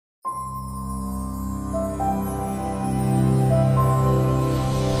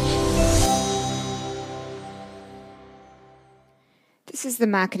This is the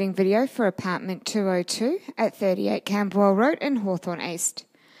marketing video for apartment 202 at 38 Camberwell Road in Hawthorn East.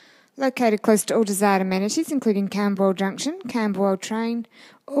 Located close to all desired amenities including Camberwell Junction, Camberwell Train,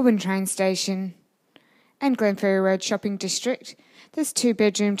 Auburn Train Station and Glenferrie Road Shopping District, this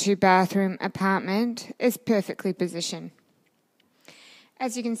 2-bedroom, 2-bathroom apartment is perfectly positioned.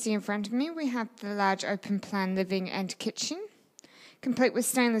 As you can see in front of me, we have the large open plan living and kitchen, complete with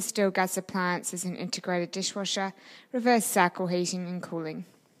stainless steel gas appliances and integrated dishwasher, reverse cycle heating and cooling.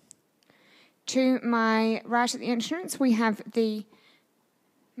 To my right at the entrance, we have the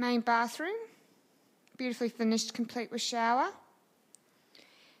main bathroom, beautifully finished, complete with shower.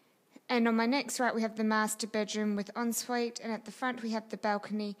 And on my next right, we have the master bedroom with ensuite, and at the front we have the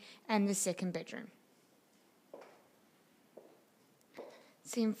balcony and the second bedroom.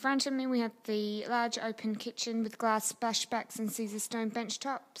 See in front of me we have the large open kitchen with glass splashbacks and Caesar stone bench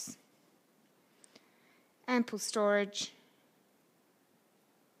tops. Ample storage.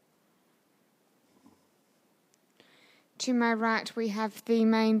 To my right we have the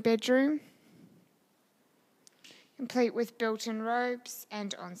main bedroom, complete with built-in robes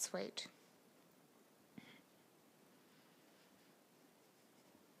and ensuite.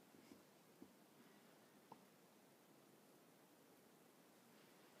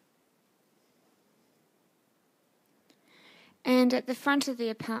 And at the front of the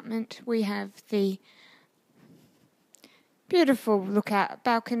apartment we have the beautiful lookout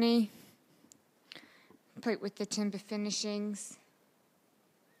balcony, complete with the timber finishings,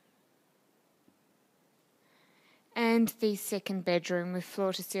 and the second bedroom with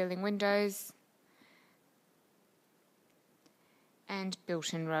floor-to-ceiling windows and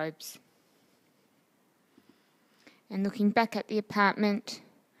built-in robes. And looking back at the apartment,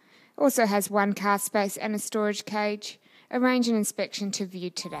 also has one car space and a storage cage. Arrange an inspection to view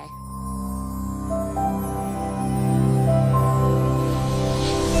today.